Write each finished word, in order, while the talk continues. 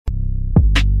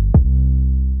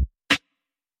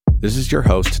This is your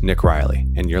host, Nick Riley,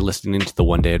 and you're listening to the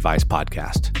One Day Advice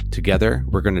podcast. Together,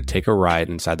 we're going to take a ride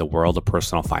inside the world of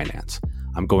personal finance.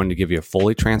 I'm going to give you a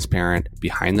fully transparent,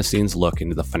 behind-the-scenes look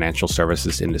into the financial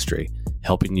services industry,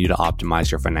 helping you to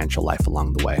optimize your financial life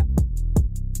along the way.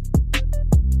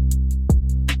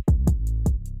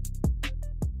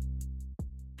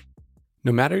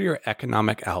 No matter your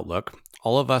economic outlook,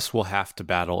 all of us will have to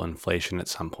battle inflation at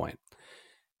some point.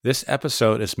 This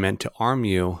episode is meant to arm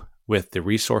you with the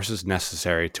resources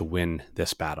necessary to win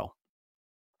this battle.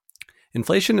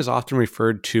 Inflation is often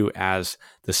referred to as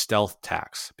the stealth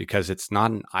tax because it's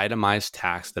not an itemized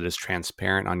tax that is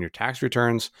transparent on your tax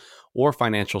returns or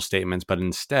financial statements, but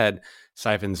instead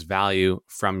siphons value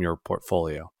from your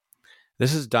portfolio.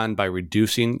 This is done by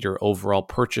reducing your overall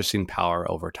purchasing power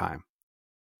over time.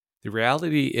 The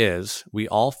reality is we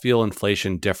all feel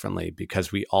inflation differently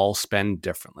because we all spend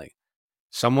differently.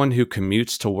 Someone who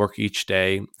commutes to work each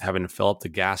day, having to fill up the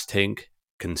gas tank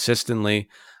consistently,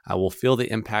 will feel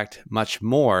the impact much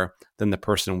more than the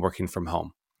person working from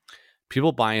home.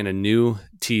 People buying a new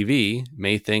TV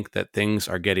may think that things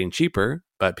are getting cheaper,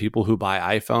 but people who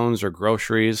buy iPhones or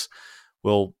groceries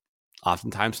will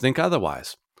oftentimes think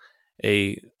otherwise.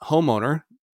 A homeowner,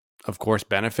 of course,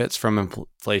 benefits from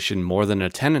inflation more than a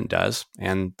tenant does,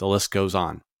 and the list goes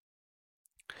on.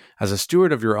 As a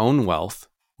steward of your own wealth,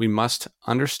 we must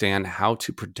understand how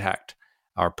to protect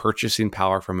our purchasing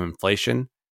power from inflation,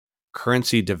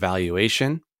 currency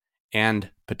devaluation, and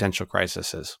potential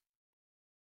crises.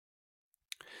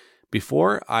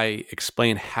 Before I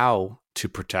explain how to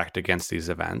protect against these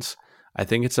events, I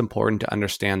think it's important to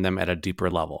understand them at a deeper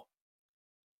level.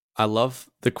 I love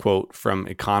the quote from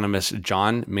economist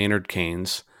John Maynard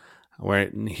Keynes, where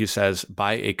he says,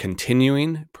 "By a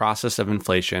continuing process of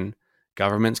inflation,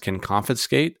 governments can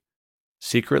confiscate,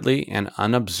 secretly and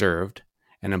unobserved,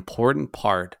 an important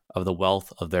part of the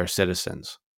wealth of their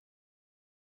citizens.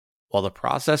 While the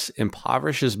process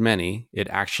impoverishes many, it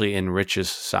actually enriches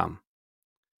some."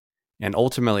 And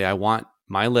ultimately, I want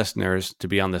my listeners to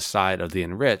be on the side of the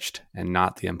enriched and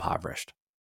not the impoverished.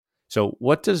 So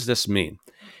what does this mean?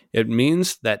 It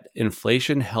means that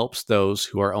inflation helps those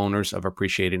who are owners of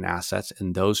appreciating assets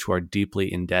and those who are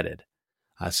deeply indebted,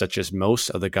 such as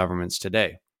most of the governments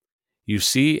today. You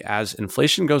see, as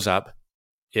inflation goes up,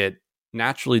 it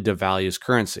naturally devalues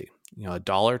currency. A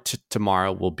dollar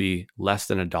tomorrow will be less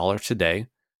than a dollar today.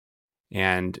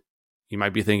 And you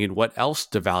might be thinking, what else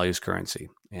devalues currency?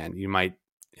 And you might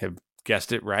have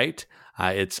guessed it right.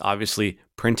 It's obviously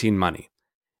printing money.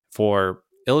 For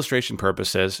illustration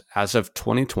purposes, as of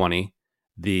 2020,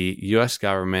 the US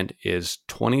government is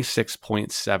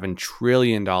 $26.7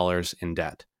 trillion in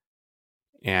debt.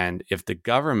 And if the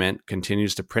government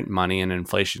continues to print money and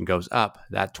inflation goes up,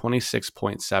 that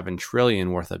 $26.7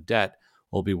 trillion worth of debt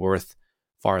will be worth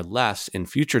far less in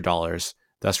future dollars,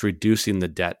 thus reducing the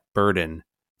debt burden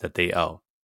that they owe.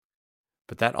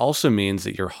 But that also means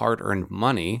that your hard-earned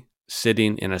money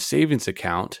sitting in a savings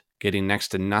account, getting next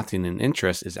to nothing in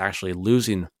interest, is actually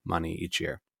losing money each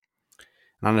year.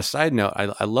 And on a side note,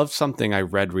 I love something I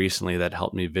read recently that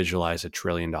helped me visualize $1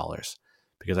 trillion.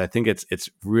 Because I think it's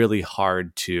really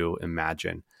hard to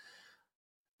imagine.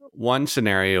 One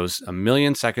scenario is 1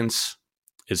 million seconds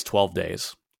is 12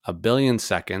 days. 1 billion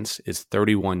seconds is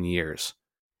 31 years.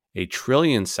 1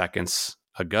 trillion seconds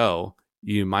ago,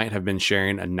 you might have been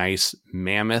sharing a nice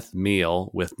mammoth meal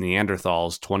with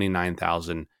Neanderthals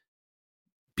 29,000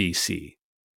 BC.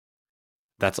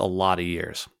 That's a lot of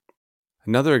years.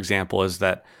 Another example is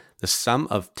that the sum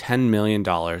of $10 million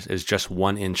is just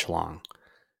 1 inch long.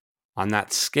 On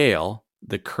that scale,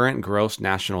 the current gross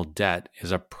national debt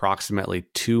is approximately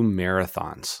 2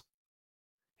 marathons,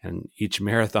 and each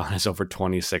marathon is over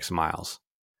 26 miles.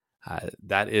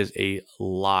 That is a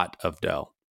lot of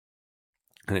dough,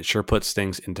 and it sure puts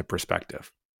things into perspective.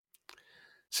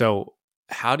 So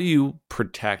how do you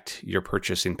protect your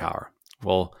purchasing power?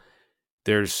 Well,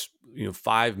 there's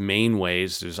 5 main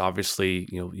ways. There's obviously,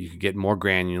 you can get more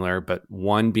granular, but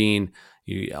one being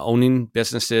owning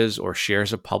businesses or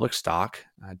shares of public stock,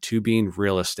 2 being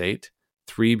real estate,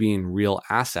 3 being real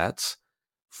assets,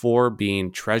 4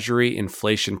 being Treasury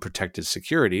inflation protected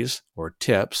securities or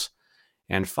TIPS,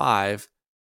 and 5,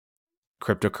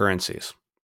 cryptocurrencies.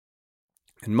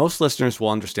 And most listeners will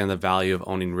understand the value of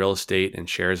owning real estate and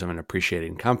shares of an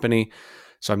appreciating company,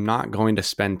 so I'm not going to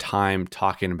spend time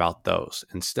talking about those.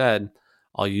 Instead,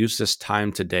 I'll use this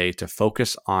time today to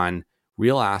focus on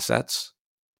real assets,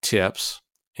 TIPS,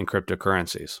 and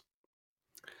cryptocurrencies.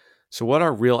 So what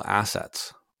are real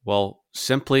assets? Well,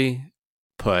 simply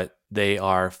put, they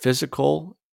are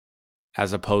physical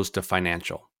as opposed to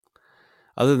financial.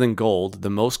 Other than gold, the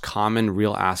most common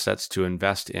real assets to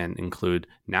invest in include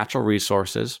natural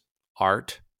resources,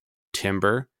 art,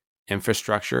 timber,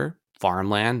 infrastructure,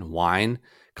 farmland, wine,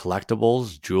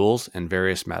 collectibles, jewels, and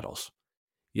various metals.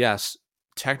 Yes,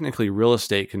 technically real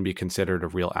estate can be considered a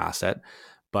real asset,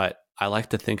 but I like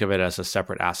to think of it as a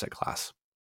separate asset class.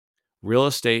 Real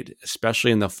estate,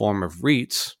 especially in the form of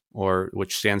REITs, or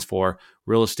which stands for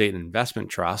Real Estate Investment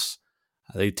Trusts,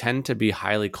 they tend to be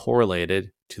highly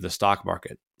correlated to the stock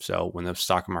market. So when the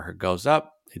stock market goes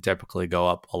up, they typically go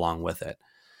up along with it.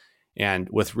 And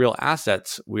with real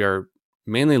assets, we are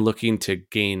mainly looking to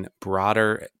gain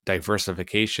broader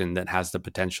diversification that has the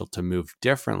potential to move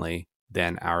differently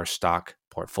than our stock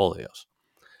portfolios.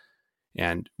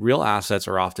 And real assets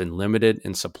are often limited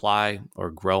in supply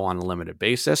or grow on a limited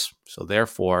basis. So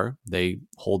therefore, they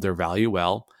hold their value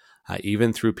well,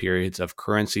 even through periods of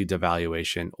currency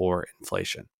devaluation or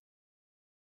inflation.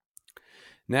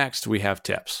 Next, we have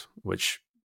TIPS, which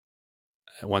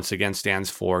once again stands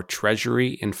for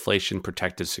Treasury Inflation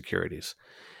Protected Securities.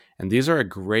 And these are a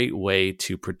great way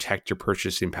to protect your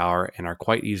purchasing power and are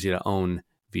quite easy to own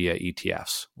via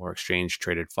ETFs or exchange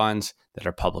traded funds that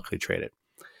are publicly traded.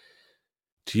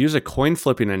 To use a coin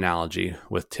flipping analogy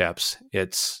with TIPS,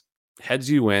 it's heads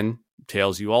you win,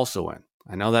 tails you also win.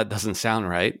 I know that doesn't sound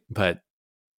right, but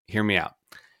hear me out.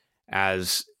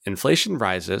 As inflation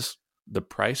rises, the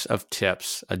price of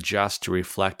TIPS adjusts to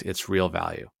reflect its real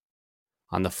value.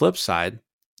 On the flip side,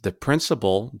 the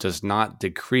principal does not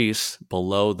decrease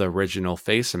below the original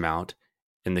face amount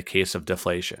in the case of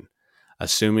deflation,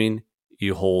 assuming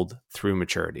you hold through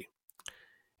maturity.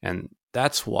 And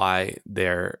that's why they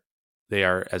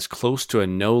are as close to a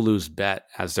no-lose bet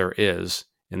as there is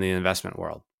in the investment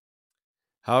world.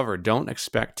 However, don't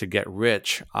expect to get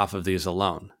rich off of these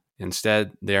alone.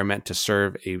 Instead, they are meant to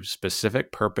serve a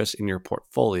specific purpose in your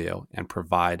portfolio and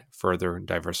provide further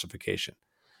diversification.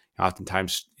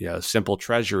 Oftentimes, simple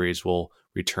treasuries will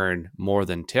return more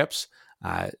than TIPS,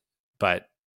 but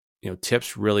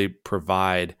TIPS really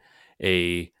provide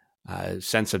a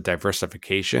sense of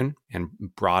diversification and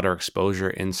broader exposure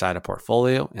inside a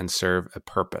portfolio and serve a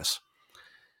purpose.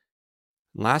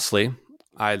 Lastly,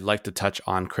 I'd like to touch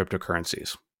on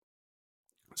cryptocurrencies.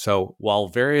 So while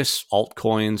various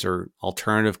altcoins or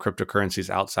alternative cryptocurrencies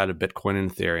outside of Bitcoin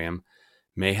and Ethereum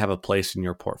may have a place in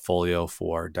your portfolio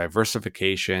for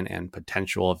diversification and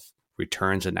potential of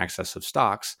returns in excess of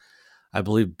stocks, I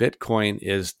believe Bitcoin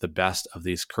is the best of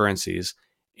these currencies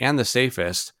and the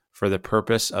safest for the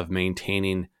purpose of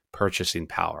maintaining purchasing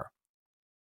power.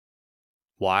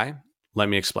 Why? Let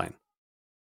me explain.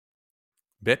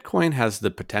 Bitcoin has the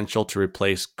potential to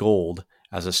replace gold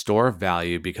as a store of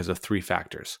value because of three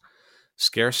factors: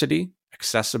 scarcity,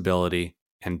 accessibility,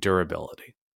 and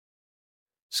durability.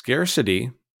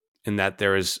 Scarcity, in that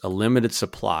there is a limited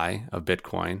supply of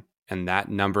Bitcoin and that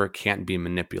number can't be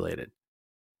manipulated.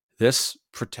 This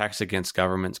protects against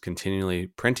governments continually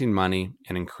printing money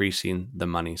and increasing the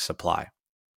money supply.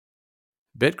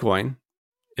 Bitcoin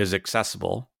is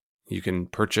accessible. You can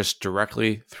purchase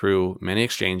directly through many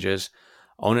exchanges,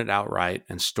 own it outright,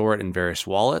 and store it in various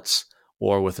wallets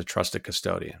or with a trusted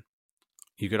custodian.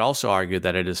 You could also argue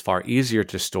that it is far easier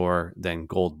to store than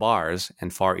gold bars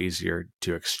and far easier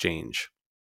to exchange.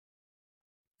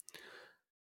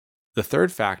 The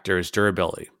third factor is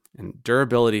durability. And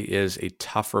durability is a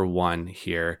tougher one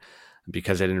here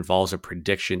because it involves a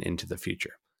prediction into the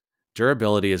future.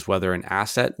 Durability is whether an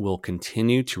asset will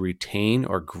continue to retain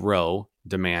or grow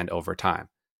demand over time.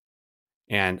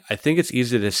 And I think it's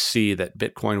easy to see that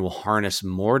Bitcoin will harness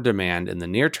more demand in the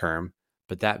near term,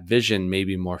 but that vision may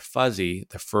be more fuzzy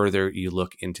the further you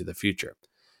look into the future,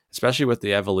 especially with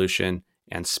the evolution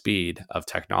and speed of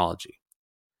technology.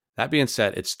 That being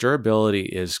said, its durability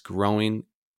is growing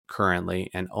currently,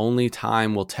 and only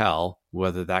time will tell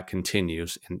whether that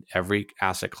continues, and every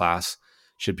asset class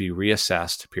should be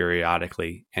reassessed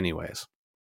periodically anyways.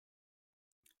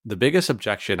 The biggest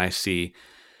objection I see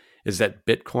is that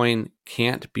Bitcoin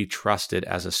can't be trusted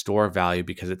as a store of value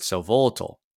because it's so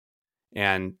volatile.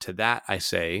 And to that, I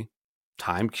say,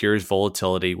 time cures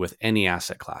volatility with any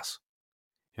asset class.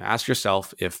 Ask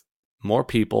yourself, if more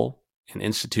people and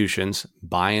institutions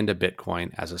buy into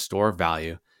Bitcoin as a store of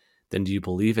value, then do you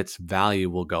believe its value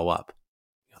will go up?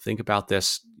 Think about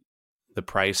this, the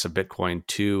price of Bitcoin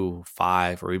 2,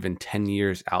 5, or even 10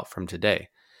 years out from today.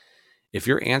 If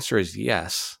your answer is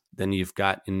yes, then you've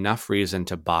got enough reason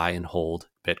to buy and hold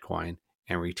Bitcoin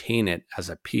and retain it as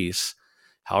a piece,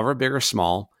 however big or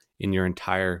small, in your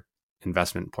entire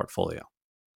investment portfolio.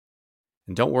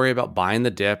 And don't worry about buying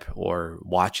the dip or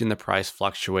watching the price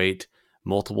fluctuate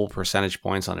multiple percentage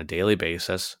points on a daily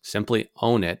basis. Simply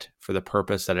own it for the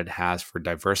purpose that it has for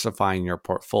diversifying your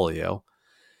portfolio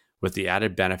with the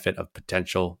added benefit of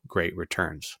potential great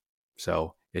returns.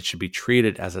 So it should be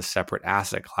treated as a separate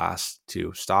asset class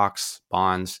to stocks,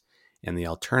 bonds, and the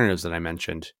alternatives that I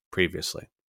mentioned previously,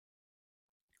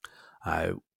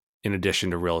 in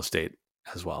addition to real estate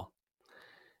as well.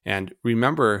 And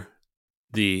remember,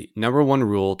 the number one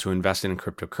rule to invest in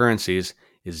cryptocurrencies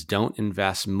is don't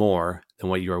invest more than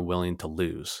what you are willing to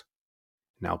lose.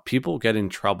 Now, people get in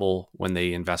trouble when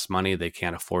they invest money they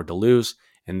can't afford to lose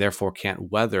and therefore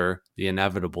can't weather the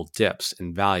inevitable dips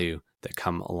in value that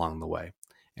come along the way.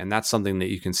 And that's something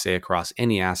that you can say across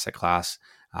any asset class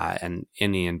and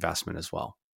any investment as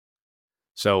well.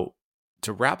 So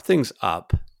to wrap things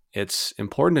up, it's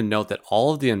important to note that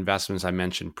all of the investments I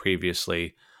mentioned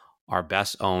previously are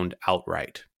best owned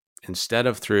outright instead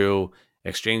of through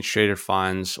exchange traded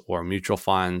funds or mutual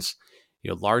funds,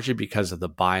 largely because of the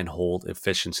buy and hold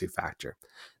efficiency factor.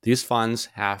 These funds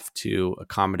have to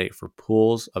accommodate for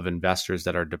pools of investors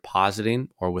that are depositing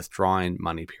or withdrawing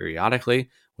money periodically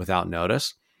without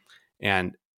notice.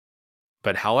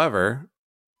 But however,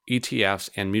 ETFs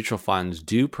and mutual funds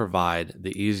do provide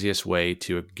the easiest way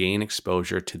to gain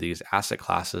exposure to these asset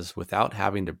classes without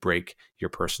having to break your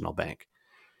personal bank.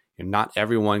 Not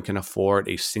everyone can afford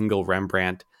a single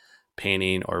Rembrandt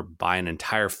painting or buy an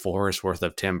entire forest worth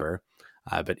of timber,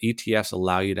 but ETFs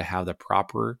allow you to have the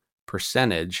proper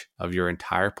percentage of your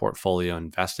entire portfolio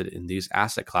invested in these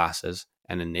asset classes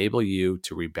and enable you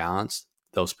to rebalance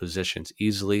those positions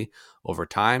easily over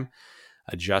time,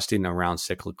 adjusting around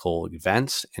cyclical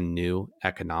events and new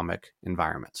economic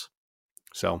environments.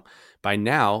 So by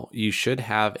now, you should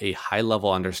have a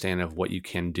high-level understanding of what you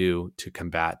can do to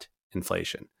combat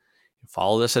inflation.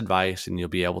 Follow this advice and you'll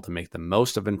be able to make the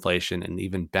most of inflation and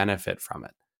even benefit from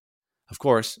it. Of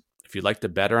course, if you'd like to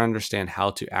better understand how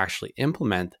to actually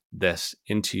implement this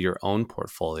into your own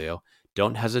portfolio,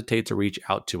 don't hesitate to reach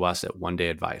out to us at One Day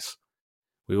Advice.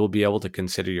 We will be able to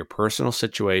consider your personal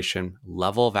situation,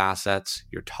 level of assets,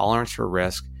 your tolerance for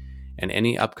risk, and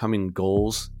any upcoming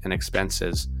goals and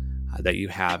expenses that you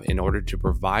have in order to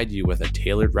provide you with a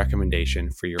tailored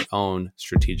recommendation for your own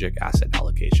strategic asset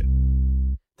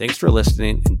allocation. Thanks for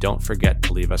listening, and don't forget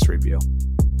to leave us a review.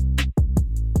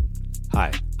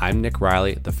 Hi, I'm Nick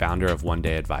Riley, the founder of One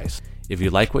Day Advice. If you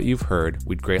like what you've heard,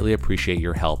 we'd greatly appreciate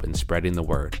your help in spreading the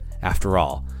word. After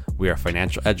all, we are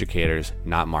financial educators,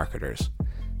 not marketers.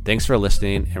 Thanks for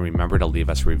listening, and remember to leave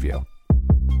us a review.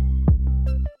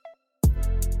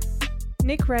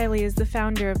 Nick Riley is the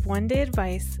founder of One Day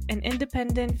Advice, an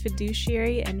independent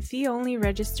fiduciary and fee-only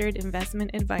registered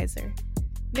investment advisor.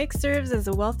 Nick serves as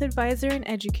a wealth advisor and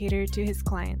educator to his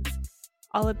clients.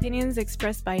 All opinions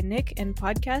expressed by Nick and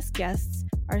podcast guests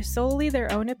are solely their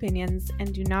own opinions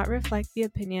and do not reflect the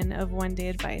opinion of One Day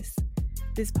Advice.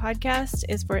 This podcast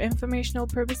is for informational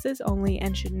purposes only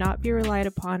and should not be relied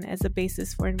upon as a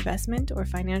basis for investment or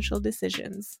financial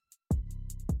decisions.